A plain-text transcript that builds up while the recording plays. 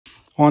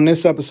On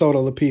this episode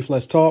of Lapeef,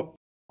 Let's Talk.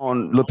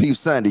 On Lapeef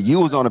Sunday, you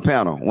was on the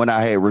panel when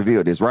I had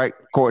revealed this, right,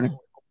 Courtney?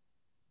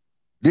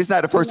 This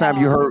not the first time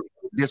you heard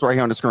this right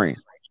here on the screen.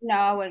 No,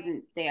 I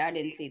wasn't there. I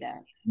didn't see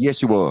that.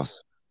 Yes, you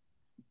was.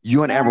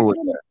 You and Amber was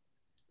there.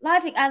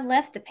 Logic, I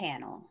left the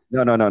panel.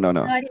 No. No,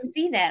 I didn't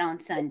see that on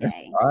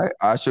Sunday. All right,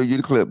 I'll show you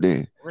the clip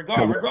then.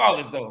 Regardless,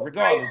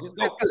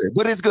 it's good.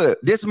 But it's good.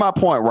 This is my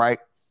point, right?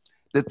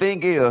 The thing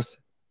is,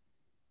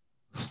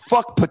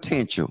 fuck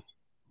potential.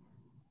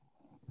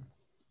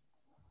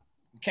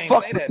 You can't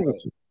fuck say potential.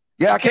 that.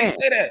 Yeah, I can't can't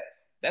say that.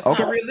 That's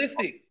not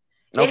realistic.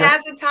 It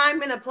has a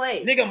time and a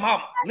place. Nigga,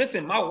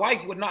 my wife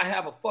would not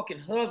have a fucking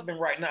husband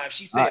right now if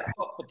she said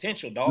fuck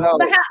potential, dog. No.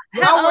 But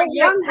how we're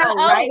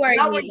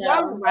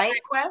young, right?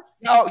 Quest?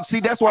 No,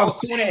 see, that's what I'm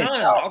saying.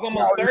 I was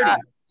almost 30.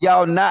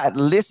 Y'all not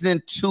listening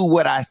to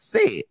what I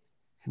said.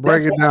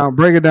 Break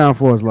it down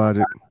for us,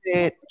 Logic. I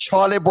said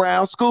Charlie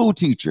Brown school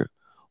teacher.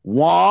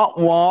 Wah.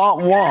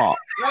 Oh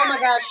my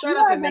God, shut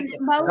up and make it.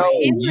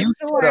 You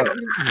Shut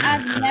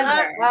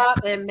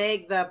up and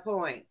make the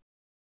point.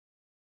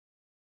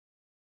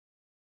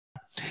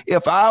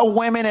 If our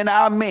women and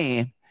our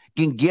men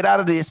can get out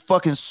of this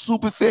fucking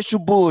superficial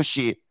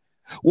bullshit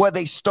where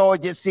they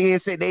start just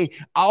saying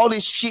all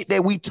this shit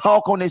that we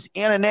talk on this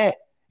internet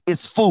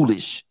is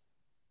foolish.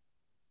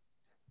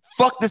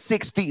 Fuck the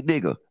 6 feet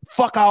nigga.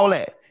 Fuck all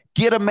that.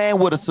 Get a man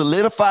with a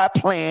solidified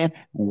plan.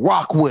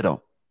 Rock with him.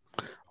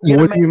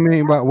 What do you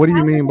mean by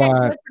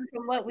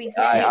from what we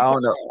said? I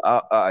don't know.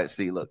 All right,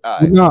 see, look. All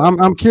right. No,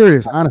 I'm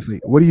curious, honestly.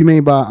 What do you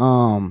mean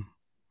by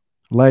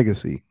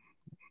legacy?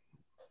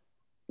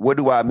 What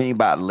do I mean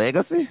by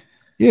legacy?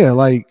 Yeah,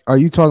 like, are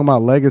you talking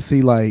about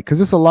legacy? Like,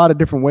 because it's a lot of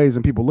different ways,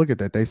 and people look at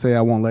that. They say,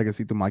 "I want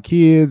legacy through my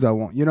kids." I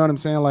want, you know what I'm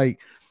saying? Like,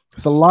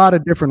 it's a lot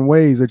of different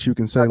ways that you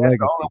can say legacy.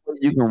 The only way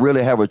you can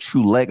really have a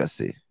true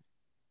legacy.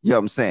 You know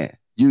what I'm saying?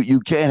 You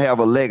can't have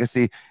a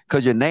legacy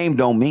because your name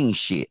don't mean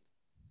shit.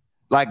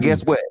 Like,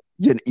 guess what?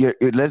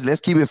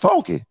 Let's keep it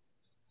funky.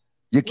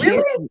 Your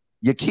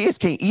kids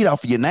can't eat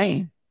off of your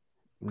name.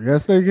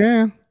 Yes, they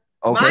can.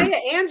 Okay. Maya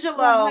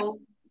Angelou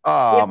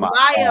is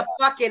Maya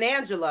fucking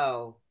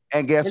Angelou.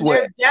 And guess what?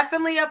 There's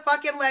definitely a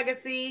fucking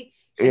legacy.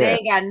 It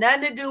ain't got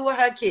nothing to do with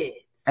her kids.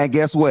 And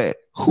guess what?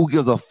 Who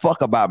gives a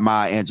fuck about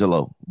Maya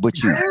Angelou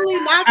but you?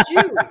 Really, not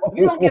you.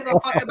 You don't give a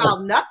fuck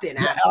about nothing.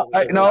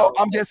 No,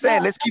 I'm just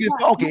saying, let's keep it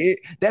funky.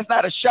 That's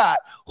not a shot.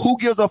 Who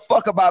gives a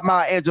fuck about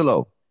Maya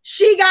Angelou?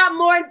 She got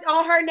more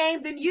on her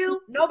name than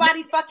you.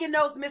 Nobody fucking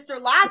knows Mr.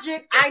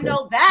 Logic. I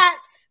know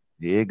that.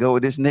 There you go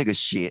with this nigga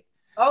shit.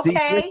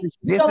 Okay. See,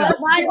 this so is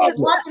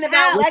talking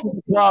about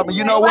legacy. Problem.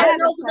 You know what?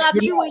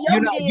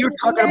 You're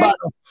talking about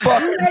the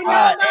fucking you know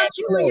about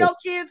you and your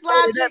kids,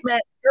 Logic.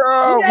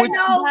 Girl,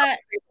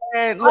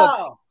 man,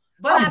 look.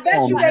 But I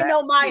bet you they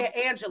know Maya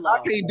Angelou.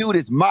 I can't do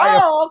this,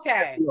 Maya. Oh,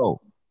 okay.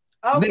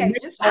 Okay,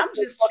 I'm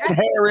just checking.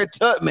 Harriet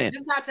Tubman.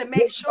 Just have to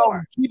make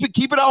sure.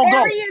 Keep it on going.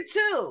 Harriet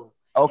too.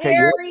 Okay.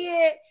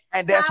 Harriet.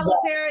 And that's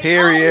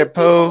Harriet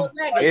Poe.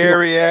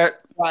 Harriet.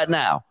 Right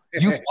now.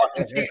 You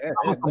fucking see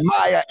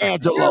Maya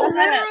Angelou.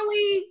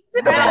 Literally.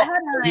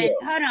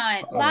 Hold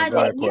on.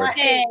 Logic. You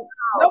said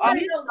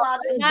nobody knows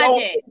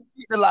Logic.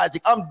 The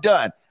Logic. I'm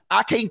done.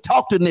 I can't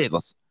talk to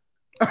niggas.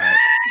 All right,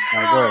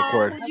 go ahead,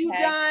 Corey. You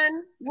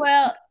done?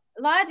 Well,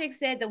 Logic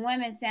said the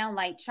women sound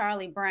like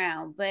Charlie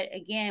Brown, but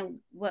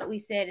again, what we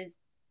said is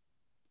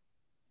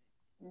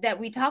that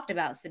we talked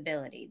about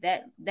stability.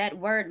 That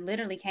word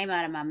literally came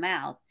out of my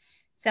mouth.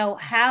 So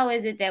how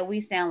is it that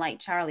we sound like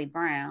Charlie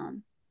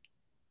Brown?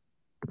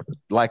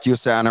 Like you're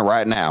sounding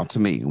right now to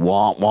me.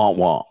 Womp, womp,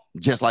 womp.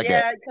 Just like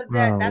that. Yeah, because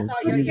that's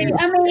all you're hearing.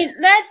 I mean,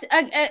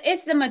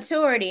 it's the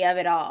maturity of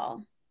it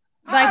all.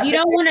 Like, you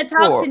don't want to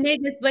talk to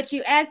niggas, but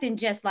you acting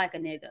just like a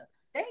nigga.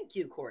 Thank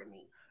you,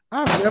 Courtney.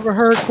 I've never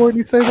heard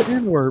Courtney say the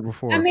N-word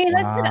before. I mean,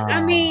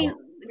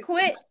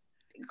 quit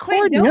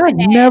Courtney, doing I've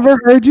that. never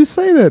heard you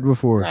say that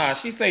before. Nah,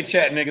 she say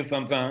chat nigga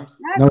sometimes.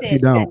 No, she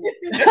don't.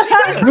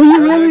 Do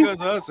you really?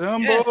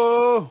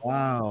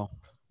 Wow.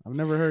 I've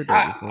never heard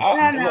that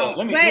before. No.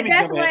 But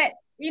that's what,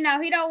 he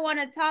don't want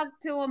to talk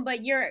to him,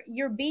 but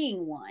you're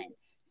being one.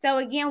 So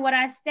again, what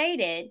I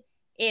stated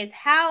is,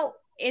 how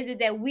is it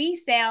that we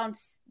sound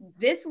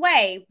this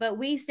way, but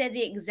we said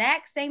the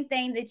exact same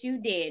thing that you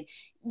did?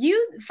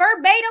 Use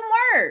verbatim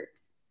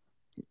words.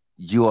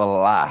 You a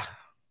lie.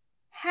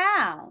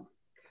 How?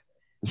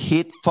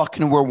 Hit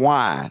fucking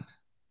rewind.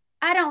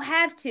 I don't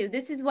have to.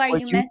 This is where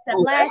you messed up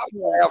last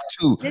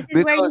week. This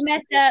is where you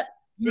messed up.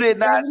 You did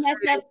not. This is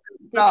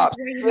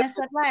where you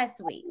messed up last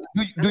week.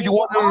 Do you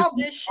want to know all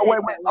this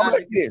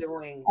shit?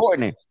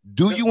 Courtney,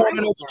 do you want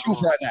to know the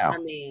truth right now? I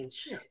mean,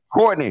 shit.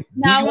 Courtney,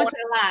 no, I want you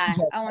to lie.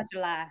 I want you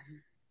to lie.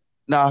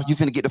 No, you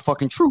finna get the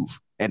fucking truth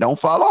and don't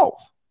fall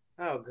off.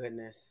 Oh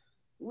goodness.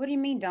 What do you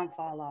mean don't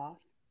fall off?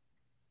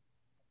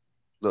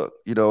 Look,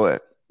 you know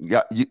what?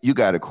 You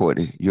got it,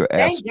 Courtney. You're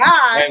Thank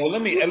God. Hey, well,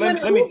 let me jump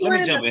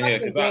in here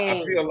because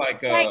I feel like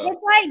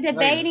it's like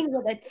debating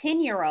with a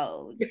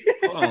 10-year-old.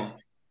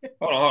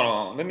 Hold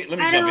on. Let me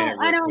jump in here.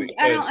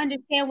 I don't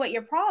understand what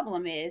your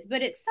problem is,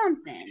 but it's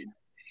something.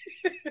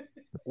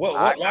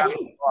 Logic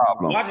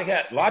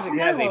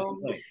has a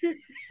point,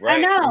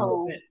 right? I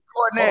know.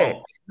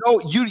 Courtney,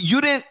 no,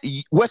 you didn't.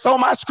 What's on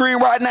my screen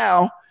right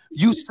now?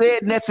 You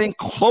said nothing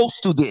close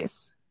to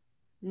this.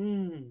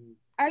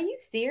 Are you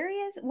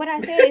serious? What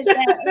I said is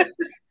that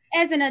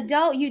as an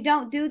adult, you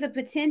don't do the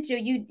potential.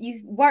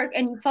 You work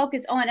and you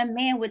focus on a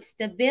man with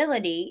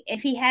stability.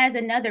 If he has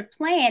another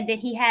plan, then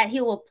he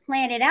will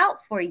plan it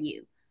out for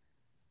you.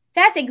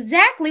 That's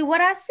exactly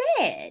what I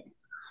said.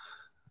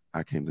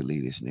 I can't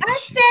believe this nigga. I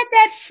said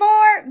that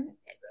for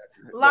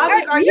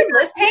Logic. Are you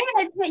listening?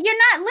 You're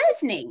not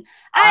listening.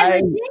 I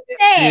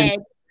said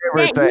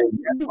that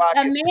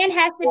a man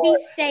has to be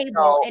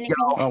stable.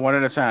 One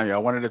at a time,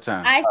 y'all. One at a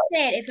time. I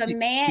said if a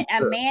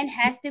man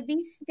has to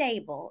be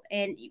stable,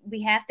 and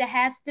we have to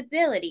have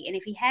stability. And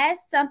if he has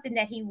something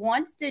that he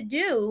wants to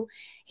do,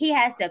 he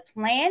has to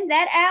plan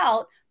that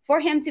out for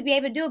him to be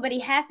able to do it. But he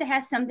has to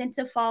have something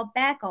to fall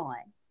back on.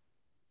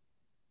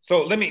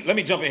 So let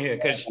me jump in here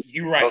because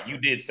you're right. You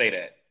did say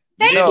that.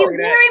 Thank you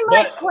very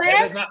much,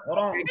 Quest. Hold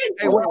on.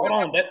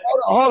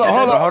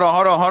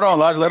 Hold on.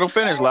 Lodge, let him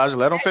finish. Lodge,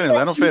 let him finish.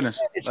 Let him finish.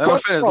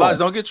 Lodge,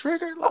 don't get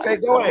triggered. Lodge. Okay,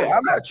 go ahead.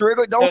 I'm not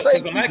triggered. Don't say.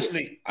 I'm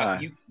actually.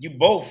 You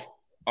both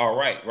are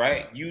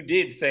right? You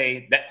did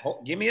say that.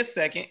 Give me a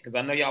second, because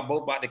I know y'all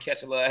both about to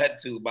catch a little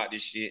attitude about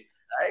this shit.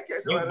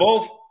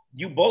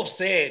 You both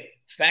said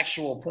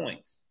factual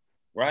points,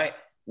 right?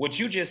 What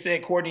you just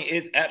said, Courtney,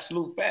 is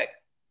absolute facts.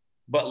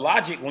 But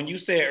Logic, when you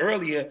said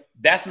earlier,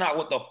 that's not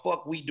what the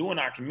fuck we do in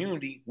our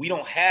community. We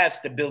don't have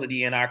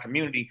stability in our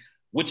community,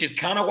 which is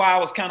kind of why I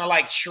was kind of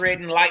like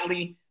treading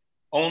lightly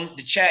on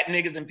the chat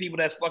niggas and people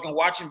that's fucking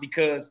watching,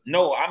 because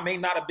no, I may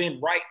not have been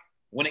right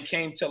when it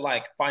came to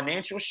like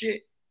financial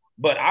shit,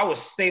 but I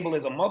was stable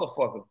as a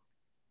motherfucker,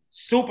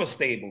 super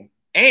stable,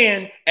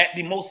 and at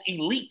the most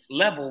elite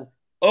level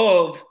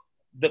of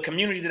the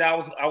community that I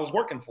was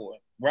working for,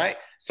 right?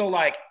 So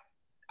like,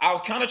 I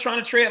was kind of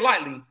trying to tread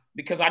lightly,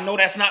 because I know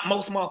that's not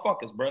most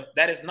motherfuckers, bro.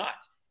 That is not.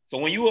 So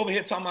when you over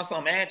here talking about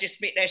something, man, just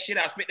spit that shit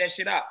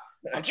out.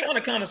 I'm trying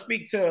to kind of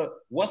speak to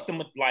what's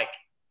the, like,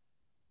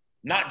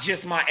 not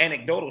just my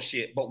anecdotal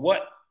shit, but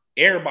what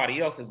everybody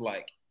else is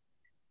like.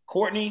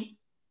 Courtney,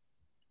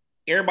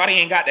 everybody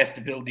ain't got that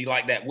stability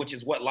like that, which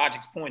is what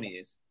Logic's point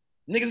is.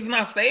 Niggas is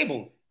not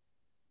stable.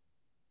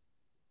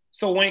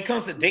 So when it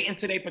comes to dating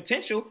to their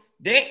potential,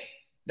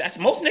 that's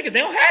most niggas, they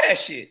don't have that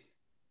shit.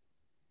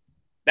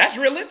 That's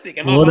realistic.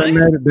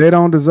 They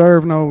don't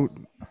deserve no.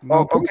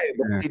 Okay,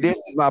 but see, this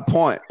is my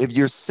point. If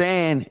you're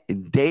saying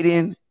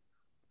dating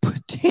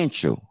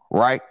potential,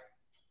 right?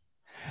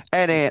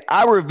 And then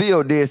I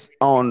revealed this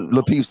on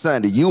Lapeef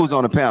Sunday. You was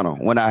on the panel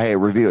when I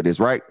had revealed this,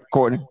 right,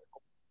 Courtney?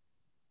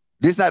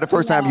 This is not the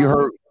first time you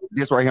heard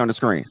this right here on the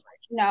screen.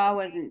 No, I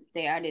wasn't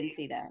there. I didn't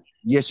see that.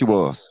 Yes, you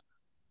was.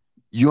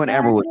 You and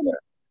Amber was there.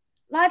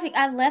 Logic,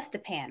 I left the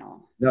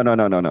panel. No.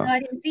 I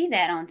didn't see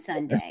that on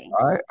Sunday.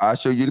 All right, I'll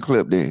show you the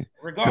clip then.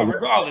 Regardless.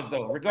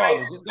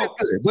 It's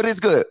good, but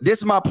it's good. This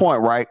is my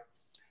point, right?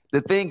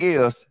 The thing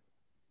is,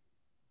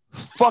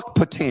 fuck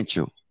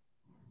potential.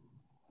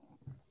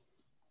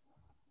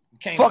 You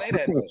can't fuck say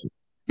that. Potential.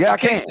 Yeah, I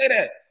can't say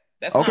that.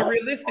 That's not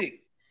realistic.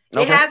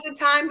 It has a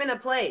time and a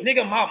place.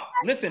 Nigga,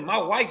 my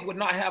wife would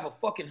not have a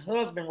fucking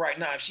husband right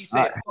now if she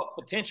said fuck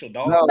potential,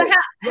 dog. No. But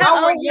how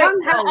old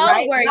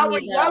were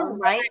you,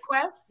 right,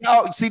 Quest?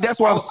 No, see, that's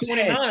what I'm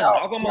saying.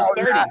 I was almost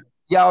 30.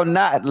 Y'all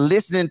not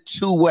listening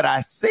to what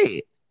I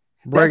said.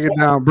 Break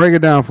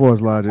it down for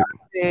us, Logic.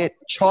 I said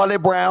Charlie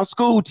Brown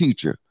school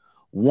teacher.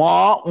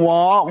 Wah.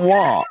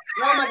 Oh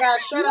my God,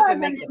 shut up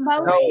and make it.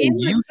 No,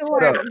 you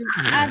shut up.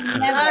 I've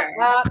never.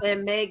 Shut up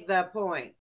and make the point.